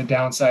happens in a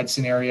downside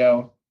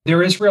scenario,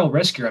 there is real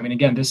risk here. I mean,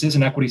 again, this is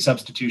an equity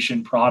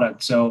substitution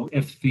product. So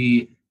if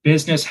the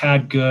business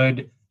had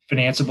good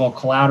financeable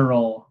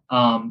collateral,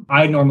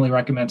 I normally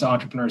recommend to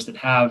entrepreneurs that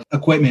have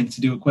equipment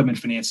to do equipment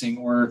financing,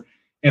 or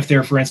if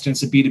they're, for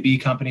instance, a B2B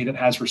company that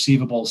has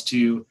receivables,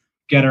 to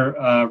get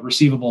a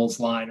receivables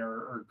line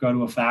or go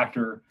to a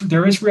factor.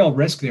 There is real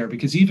risk there,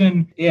 because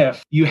even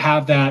if you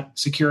have that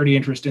security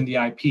interest in the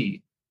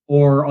IP,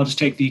 or I'll just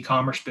take the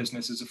e-commerce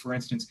business as a for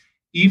instance,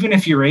 even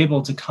if you're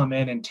able to come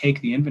in and take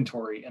the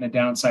inventory in a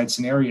downside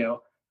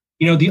scenario,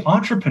 the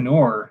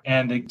entrepreneur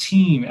and the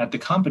team at the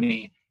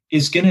company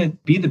is going to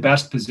be the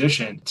best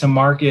position to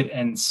market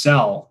and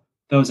sell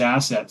those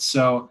assets.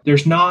 So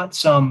there's not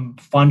some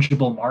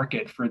fungible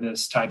market for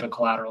this type of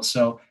collateral.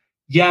 So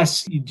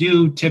yes, you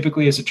do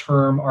typically, as a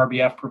term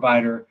RBF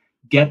provider,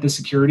 get the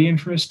security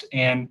interest,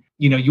 and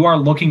you are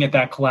looking at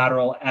that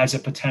collateral as a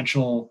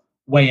potential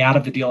way out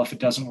of the deal if it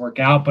doesn't work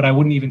out. But I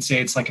wouldn't even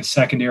say it's like a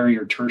secondary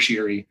or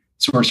tertiary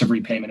source of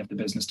repayment if the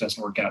business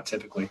doesn't work out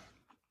typically.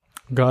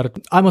 Got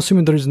it. I'm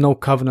assuming there is no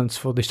covenants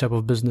for this type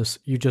of business.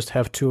 You just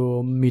have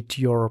to meet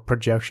your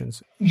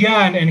projections.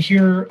 Yeah, and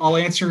here I'll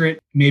answer it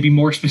maybe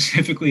more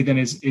specifically than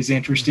is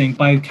interesting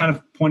by kind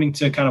of pointing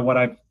to kind of what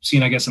I've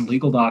seen, I guess, in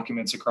legal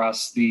documents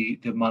across the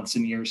months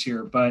and years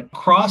here. But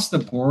across the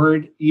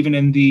board, even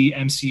in the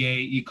MCA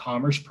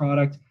e-commerce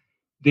product,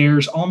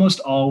 there's almost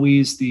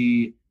always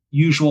the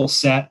usual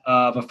set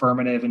of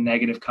affirmative and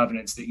negative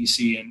covenants that you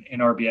see in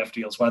RBF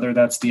deals, whether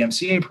that's the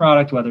MCA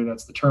product, whether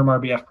that's the term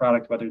RBF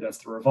product, whether that's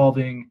the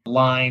revolving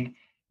line.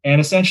 And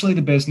essentially,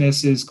 the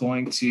business is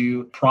going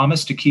to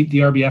promise to keep the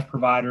RBF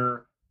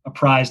provider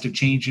apprised of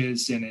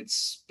changes in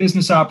its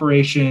business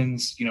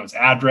operations, its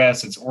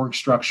address, its org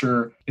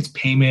structure, its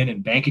payment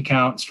and bank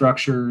account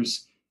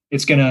structures.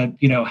 It's going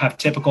to, have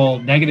typical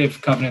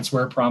negative covenants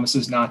where it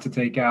promises not to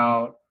take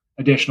out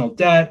additional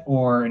debt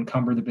or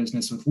encumber the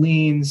business with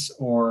liens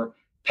or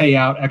pay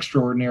out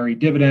extraordinary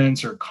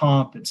dividends or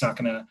comp. It's not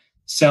going to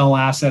sell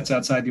assets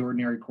outside the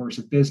ordinary course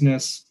of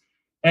business.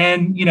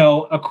 And,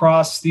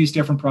 across these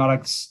different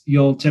products,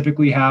 you'll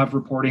typically have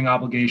reporting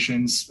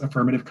obligations,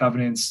 affirmative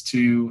covenants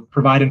to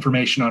provide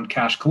information on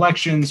cash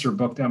collections or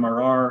booked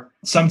MRR.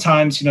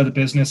 Sometimes, the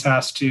business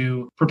has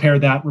to prepare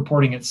that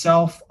reporting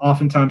itself.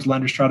 Oftentimes,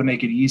 lenders try to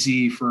make it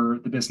easy for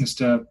the business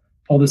to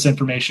pull this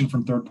information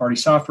from third-party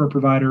software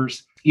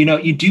providers.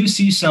 You do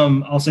see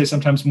some, I'll say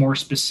sometimes more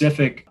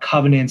specific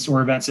covenants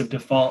or events of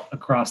default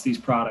across these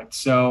products.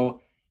 So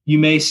you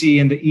may see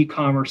in the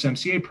e-commerce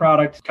MCA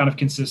product, kind of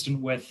consistent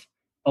with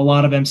a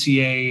lot of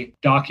MCA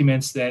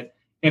documents, that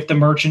if the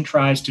merchant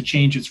tries to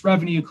change its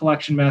revenue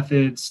collection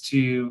methods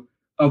to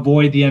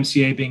avoid the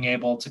MCA being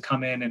able to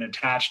come in and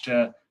attach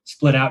to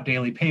split out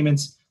daily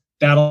payments,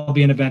 that'll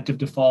be an event of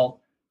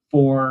default.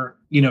 For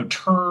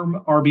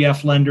term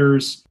RBF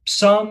lenders,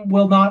 some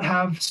will not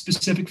have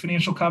specific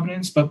financial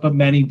covenants, but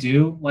many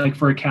do. Like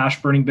for a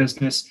cash burning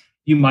business,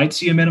 you might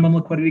see a minimum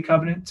liquidity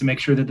covenant to make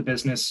sure that the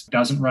business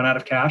doesn't run out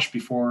of cash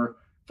before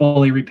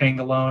fully repaying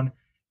the loan.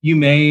 You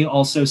may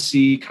also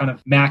see kind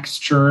of max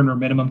churn or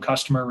minimum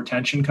customer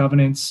retention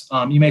covenants.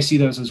 You may see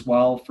those as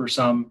well for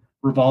some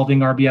revolving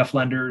RBF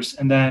lenders.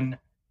 And then,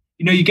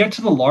 you get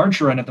to the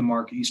larger end of the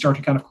market, you start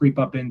to kind of creep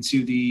up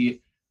into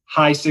the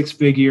high six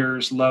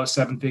figures, low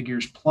seven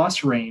figures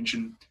plus range.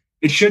 And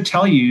it should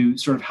tell you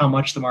sort of how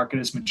much the market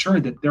has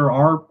matured, that there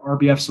are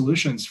RBF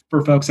solutions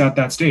for folks at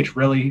that stage,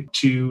 really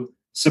to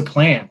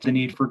supplant the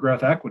need for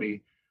growth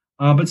equity.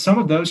 But some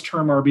of those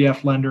term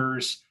RBF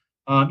lenders,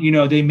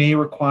 they may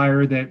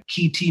require that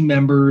key team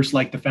members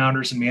like the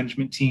founders and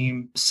management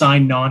team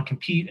sign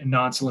non-compete and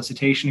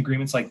non-solicitation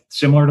agreements, like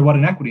similar to what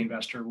an equity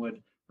investor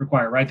would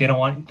require, right? They don't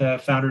want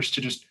the founders to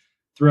just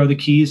throw the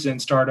keys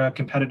and start a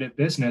competitive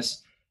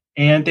business.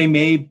 And they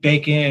may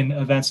bake in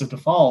events of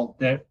default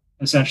that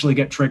essentially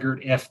get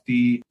triggered if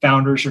the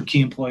founders or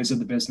key employees of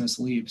the business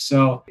leave.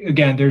 So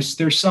again,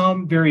 there's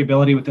some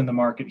variability within the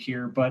market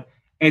here, but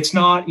it's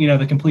not,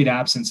 the complete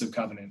absence of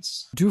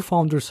covenants. Do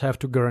founders have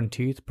to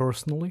guarantee it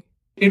personally?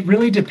 It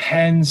really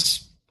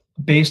depends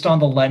based on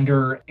the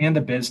lender and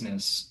the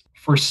business.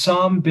 For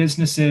some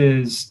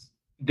businesses,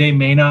 they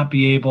may not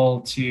be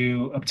able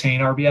to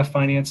obtain RBF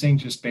financing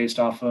just based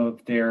off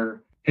of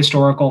their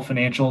historical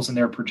financials and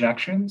their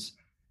projections.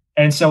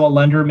 And so a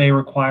lender may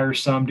require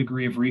some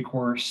degree of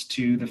recourse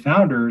to the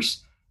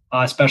founders,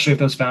 especially if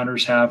those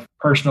founders have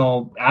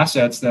personal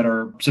assets that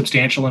are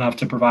substantial enough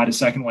to provide a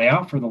second way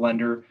out for the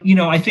lender.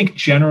 I think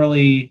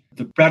generally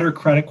the better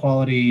credit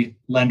quality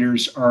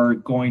lenders are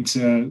going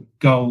to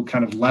go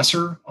kind of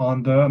lesser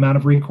on the amount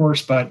of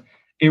recourse, but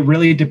it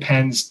really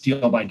depends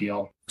deal by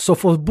deal. So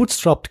for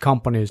bootstrapped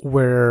companies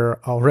where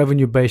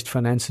revenue-based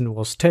financing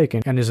was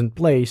taken and is in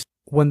place,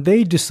 when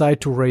they decide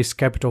to raise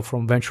capital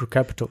from venture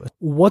capitalists,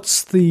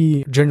 what's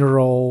the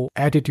general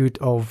attitude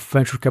of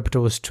venture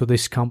capitalists to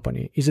this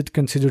company? Is it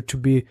considered to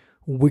be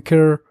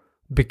weaker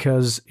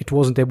because it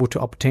wasn't able to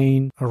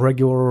obtain a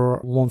regular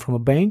loan from a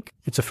bank?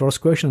 It's the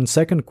first question. And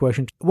second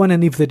question, when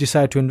and if they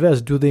decide to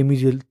invest, do they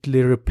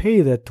immediately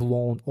repay that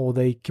loan or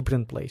they keep it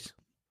in place?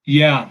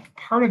 Yeah,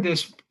 part of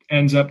this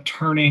ends up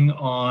turning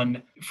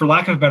on, for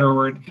lack of a better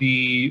word,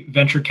 the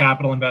venture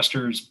capital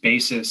investors'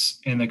 basis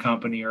in the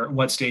company or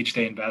what stage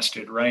they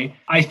invested, right?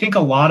 I think a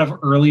lot of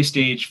early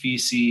stage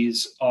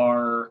VCs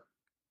are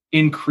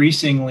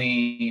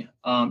increasingly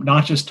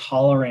not just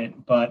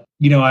tolerant, but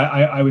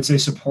I would say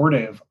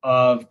supportive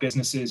of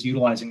businesses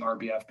utilizing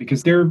RBF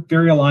because they're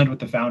very aligned with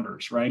the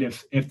founders, right?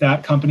 If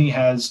that company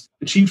has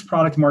achieved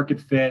product market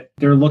fit,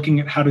 they're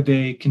looking at how do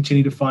they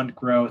continue to fund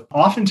growth.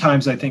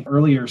 Oftentimes, I think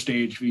earlier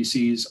stage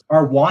VCs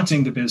are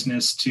wanting the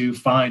business to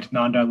find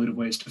non-dilutive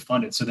ways to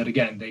fund it so that,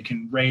 again, they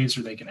can raise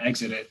or they can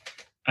exit it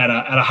at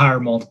a higher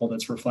multiple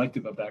that's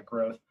reflective of that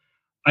growth.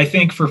 I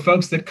think for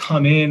folks that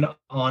come in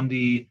on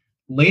the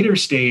later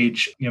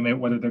stage,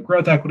 whether they're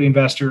growth equity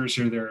investors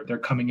or they're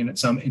coming in at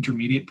some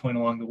intermediate point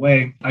along the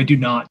way, I do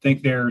not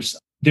think there's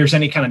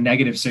any kind of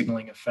negative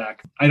signaling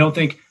effect. I don't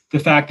think the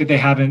fact that they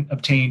haven't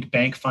obtained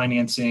bank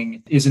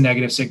financing is a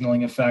negative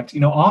signaling effect.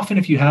 Often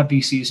if you have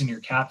VCs in your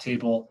cap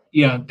table,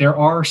 there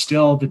are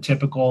still the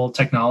typical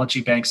technology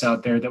banks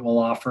out there that will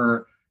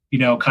offer,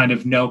 kind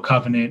of no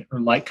covenant or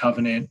light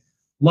covenant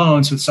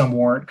loans with some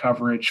warrant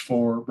coverage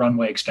for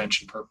runway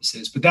extension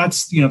purposes. But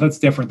that's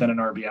different than an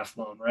RBF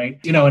loan, right?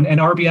 And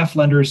RBF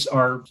lenders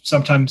are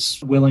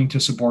sometimes willing to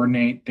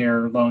subordinate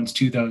their loans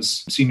to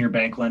those senior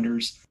bank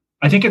lenders.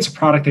 I think it's a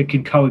product that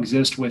can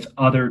coexist with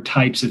other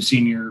types of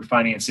senior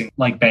financing,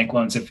 like bank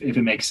loans, if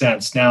it makes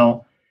sense.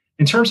 Now,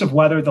 in terms of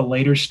whether the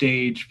later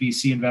stage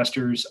VC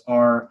investors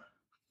are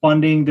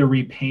funding the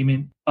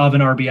repayment of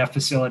an RBF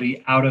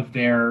facility out of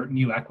their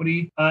new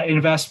equity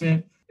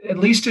investment, at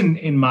least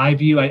in my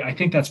view, I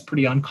think that's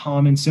pretty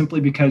uncommon simply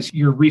because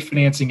you're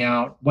refinancing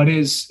out what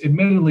is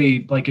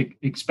admittedly like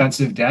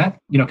expensive debt,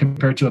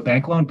 compared to a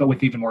bank loan, but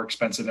with even more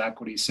expensive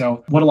equity.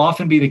 So what'll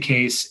often be the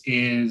case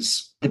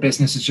is the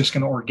business is just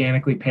going to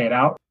organically pay it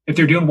out. If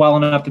they're doing well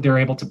enough that they're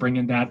able to bring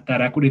in that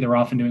equity, they're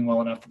often doing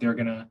well enough that they're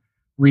going to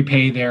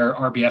repay their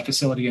RBF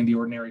facility in the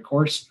ordinary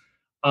course.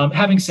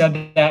 Having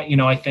said that,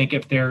 I think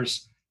if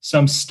there's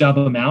some stub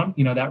amount,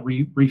 that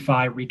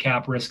refi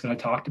recap risk that I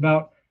talked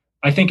about,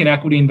 I think an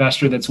equity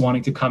investor that's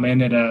wanting to come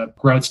in at a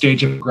growth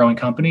stage of a growing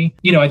company,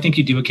 I think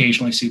you do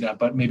occasionally see that,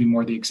 but maybe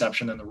more the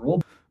exception than the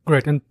rule.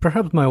 Great. And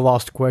perhaps my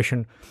last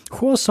question,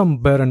 who are some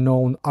better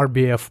known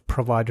RBF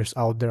providers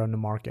out there on the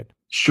market?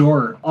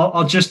 Sure.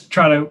 I'll just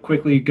try to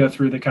quickly go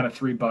through the kind of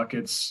three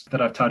buckets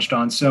that I've touched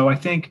on. So I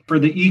think for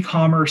the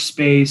e-commerce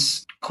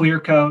space,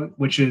 Clearco,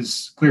 which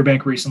is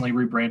ClearBank recently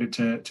rebranded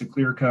to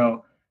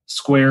Clearco,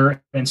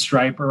 Square and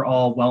Stripe are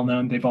all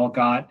well-known. They've all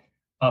got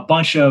a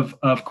bunch of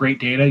great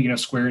data.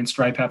 Square and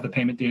Stripe have the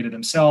payment data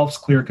themselves.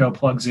 Clearco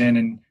plugs in,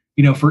 and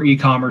for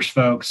e-commerce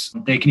folks,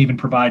 they can even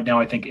provide now,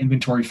 I think,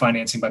 inventory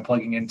financing by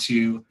plugging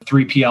into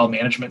 3PL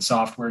management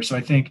software. So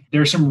I think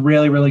there's some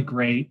really, really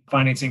great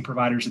financing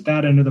providers at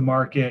that end of the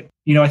market.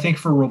 I think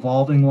for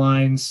revolving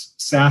lines,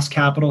 SAS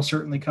Capital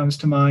certainly comes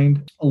to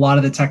mind. A lot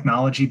of the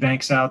technology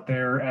banks out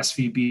there,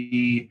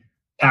 SVB,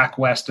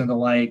 PacWest and the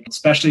like,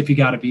 especially if you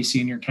got a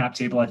VC in your cap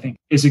table, I think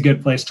is a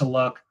good place to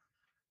look.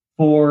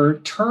 For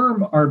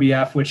term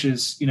RBF, which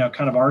is,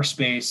 kind of our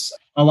space,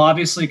 I'll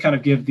obviously kind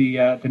of give the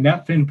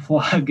Netfin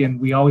plug, and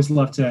we always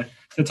love to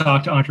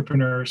talk to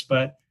entrepreneurs.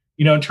 But,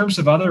 in terms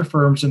of other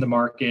firms in the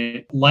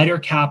market, Lighter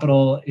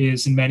Capital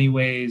is in many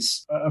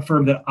ways a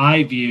firm that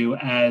I view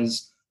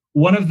as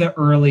one of the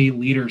early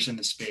leaders in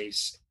the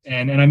space.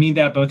 And I mean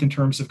that both in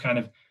terms of kind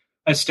of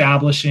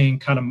establishing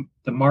kind of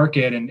the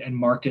market and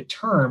market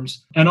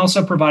terms, and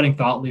also providing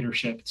thought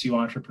leadership to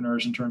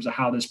entrepreneurs in terms of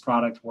how this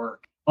product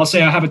works. I'll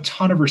say I have a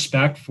ton of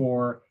respect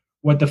for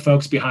what the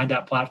folks behind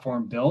that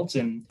platform built,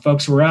 and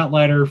folks who were at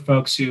Lighter,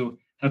 folks who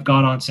have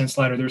gone on since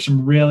Lighter. There's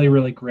some really,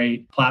 really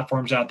great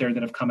platforms out there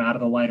that have come out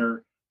of the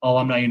Lighter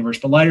alumni universe,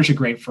 but Lighter's a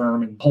great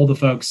firm and hold the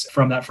folks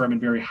from that firm in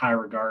very high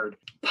regard.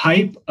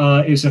 Pipe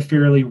is a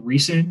fairly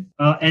recent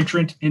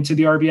entrant into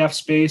the RBF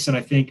space, and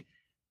I think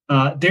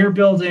they're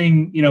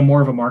building,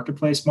 more of a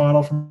marketplace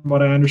model from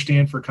what I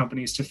understand for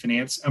companies to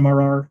finance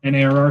MRR and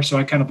ARR. So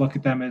I kind of look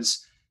at them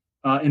as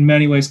in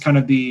many ways kind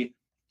of the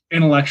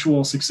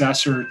intellectual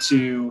successor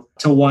to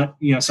what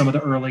some of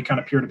the early kind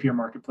of peer-to-peer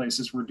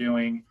marketplaces were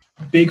doing.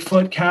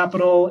 Bigfoot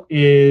Capital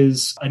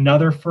is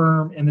another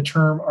firm in the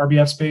term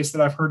RBF space that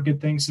I've heard good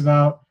things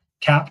about.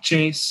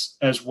 CapChase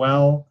as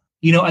well.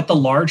 At the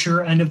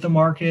larger end of the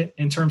market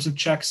in terms of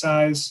check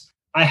size,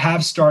 I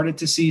have started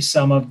to see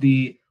some of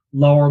the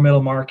lower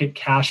middle market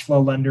cash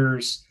flow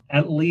lenders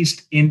at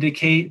least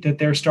indicate that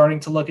they're starting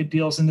to look at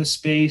deals in this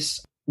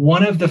space.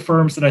 One of the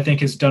firms that I think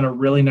has done a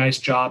really nice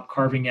job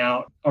carving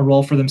out a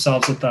role for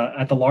themselves at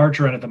the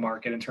larger end of the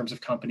market in terms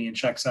of company and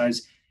check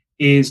size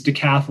is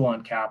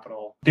Decathlon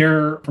Capital.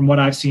 They're, from what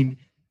I've seen,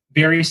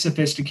 very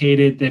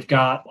sophisticated. They've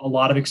got a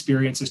lot of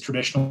experience as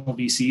traditional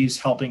VCs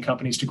helping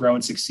companies to grow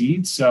and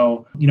succeed.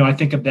 So, I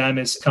think of them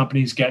as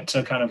companies get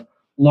to kind of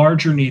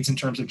larger needs in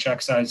terms of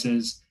check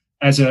sizes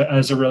as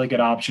a really good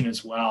option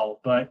as well.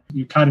 But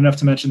you're kind enough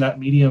to mention that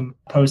Medium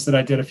post that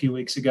I did a few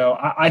weeks ago.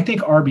 I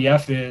think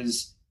RBF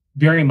is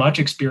very much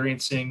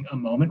experiencing a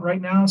moment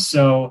right now.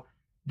 So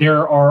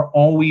there are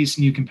always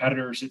new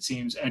competitors, it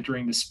seems,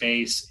 entering the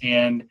space.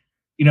 And,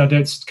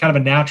 there's kind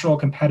of a natural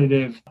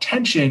competitive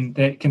tension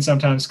that can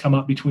sometimes come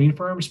up between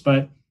firms.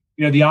 But,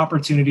 the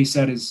opportunity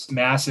set is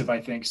massive, I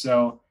think.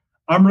 So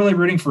I'm really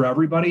rooting for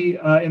everybody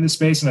in the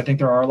space. And I think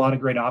there are a lot of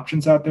great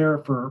options out there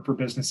for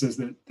businesses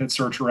that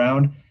search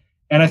around.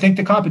 And I think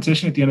the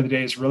competition at the end of the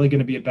day is really going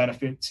to be a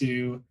benefit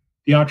to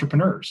the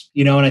entrepreneurs.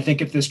 And I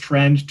think if this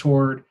trend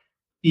toward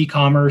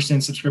e-commerce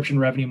and subscription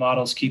revenue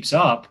models keeps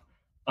up,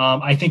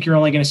 I think you're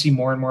only going to see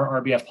more and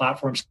more RBF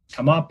platforms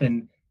come up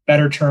and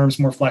better terms,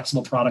 more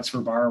flexible products for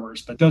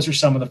borrowers. But those are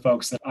some of the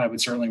folks that I would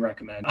certainly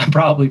recommend. I'm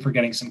probably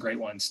forgetting some great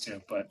ones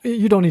too. But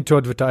you don't need to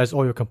advertise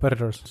all your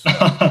competitors.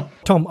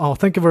 Tom,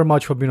 thank you very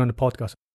much for being on the podcast.